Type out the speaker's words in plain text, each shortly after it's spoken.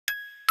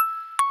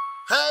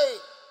Hey,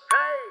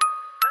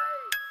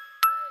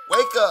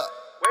 wake up,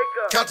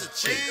 count the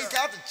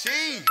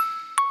cheese,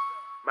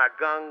 My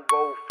gun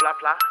go flop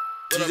flop.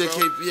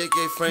 TJKB,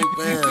 aka Frank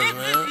Bands,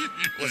 man.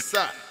 What's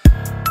up?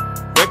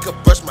 Wake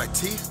up, brush my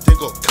teeth, then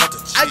go count the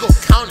cheese. I go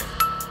count it.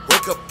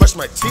 Wake up, brush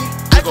my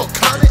teeth, then go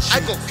count it. I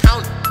go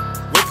count it.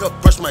 Wake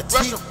up, brush my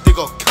teeth, then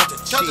go count the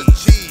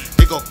cheese.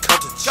 They go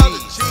count the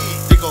cheese.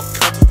 They go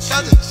count the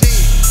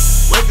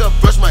cheese. Wake up,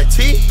 brush my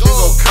teeth, then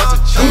go count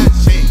the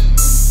cheese.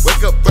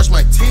 Wake up, brush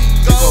my teeth,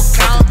 then go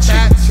count the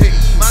cheese.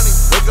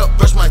 Wake up,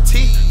 brush my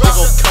teeth, then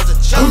go count the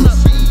cheese.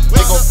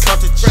 They go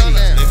count the cheese,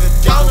 nigga.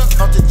 They go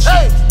count the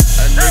cheese.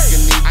 A nigga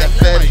need that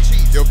fatty,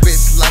 your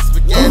bitch like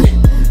spaghetti.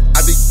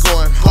 I be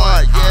going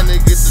hard, yeah,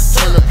 nigga, to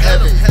turn up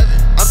heavy.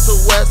 I'm to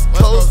West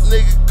Coast,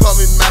 nigga, call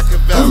me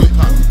Machiavelli.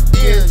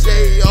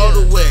 E&J all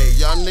the way,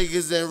 y'all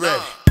niggas ain't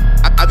ready.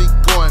 I be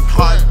going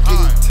hard,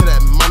 getting to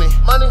that money.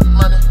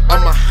 All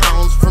my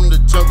hounds from the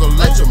jungle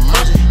like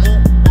Jumanji.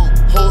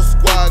 Whole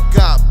squad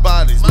got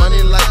bodies,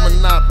 money like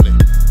Monopoly.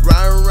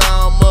 Riding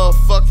around,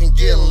 motherfucking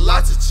getting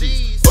lots of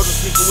cheese. Ojo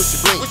sneaker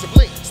with your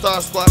blink.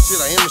 Star Squad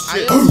shit, I am the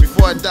shit.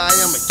 Before I die,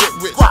 I'ma get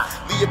rich.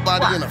 Leave your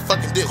body in a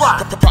fucking ditch.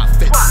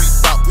 Profit,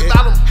 we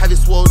bout it. Have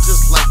it swole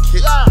just like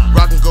hits.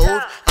 Rockin'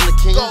 gold, I'm the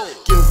king.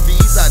 Getting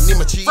fees, I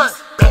need my cheese.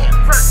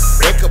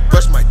 Wake up,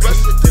 brush my teeth,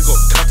 then go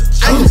count the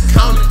cheese. I go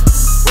count it.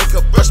 Wake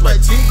up, brush my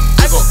teeth,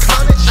 then go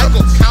count it. I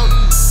go count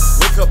it.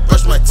 Wake up,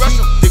 brush my teeth,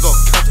 then go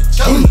count the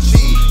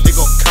cheese. They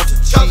go count the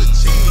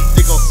cheese.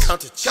 They go count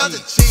the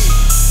cheese.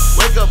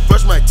 Wake up,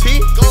 brush my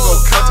teeth, then go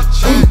count the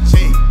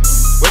cheese.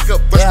 Wake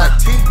up, brush my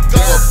teeth, then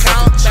go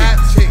count the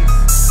cheese.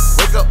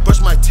 Wake up,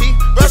 brush my teeth,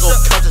 then go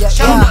count the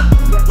cheese.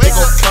 They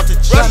go count the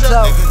cheese,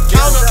 nigga.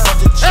 Count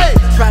the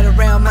cheese. Right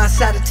around my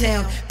side of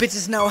town,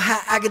 bitches know how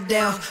I get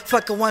down.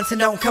 Fuck her once and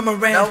don't come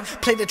around.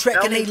 Play the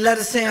track and they love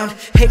the sound.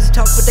 Haters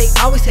talk but they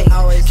always hate.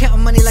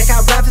 Counting money like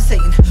I rap for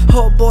Satan.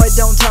 Oh boy,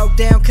 don't talk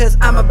down, cause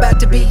I'm about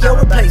to be your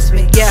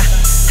replacement. Yeah,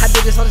 I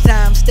do this all the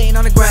time, staying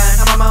on the grind.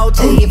 I'm on my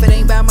OT. If it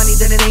ain't about money,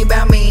 then it ain't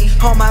about me.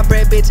 All my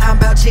bread, bitch, I'm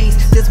about cheese.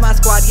 This my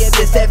squad, yeah,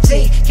 this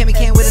FT. Can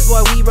with us,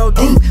 boy, we roll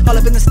deep. All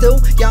up in the stew,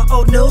 y'all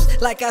old news.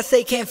 Like I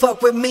say, can't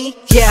fuck with me.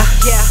 Yeah,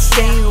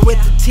 staying with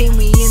the team,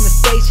 we in the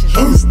station.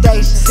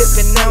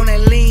 Sipping on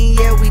that lean,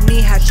 yeah, we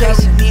need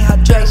hydration.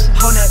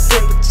 On that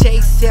paper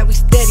chase, yeah, we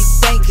steady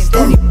banking.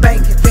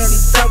 Really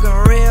talking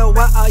real,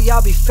 why all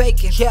y'all be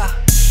faking? Yeah.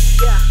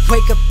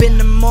 Wake up in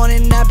the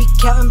morning, I be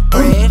counting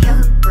bread.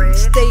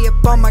 Stay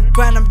up on my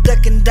grind, I'm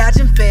ducking,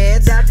 dodging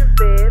feds.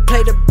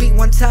 Play the beat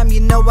one time, you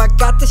know I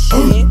got the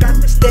shit.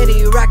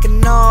 Steady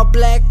rockin' all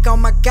black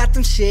on my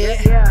Gotham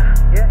shit.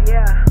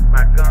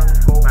 My gun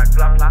go and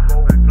flop flop,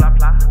 go and flop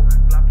flop.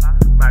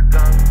 My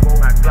gun go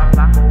and flop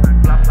flop, go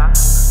and flop flop.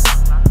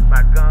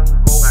 My gun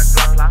go and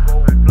flop flop, go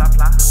and flop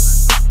flop.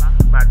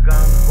 My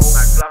gun go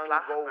and flop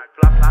flop, go and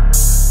flop flop.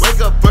 Wake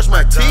up, brush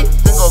my teeth,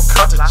 then go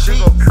count the cheese.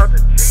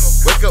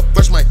 Wake up,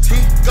 brush my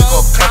teeth, then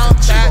go count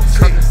the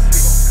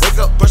cheese. Wake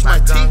up, brush my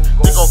teeth,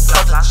 then go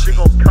count the cheese.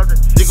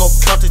 Then go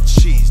count the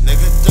cheese,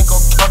 nigga. Then go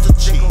count the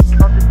cheese.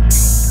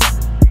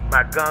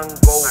 My gun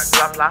go and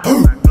flop flop,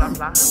 flop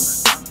flop.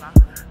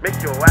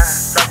 Make your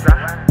ass drop.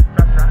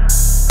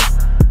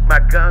 My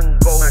gun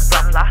go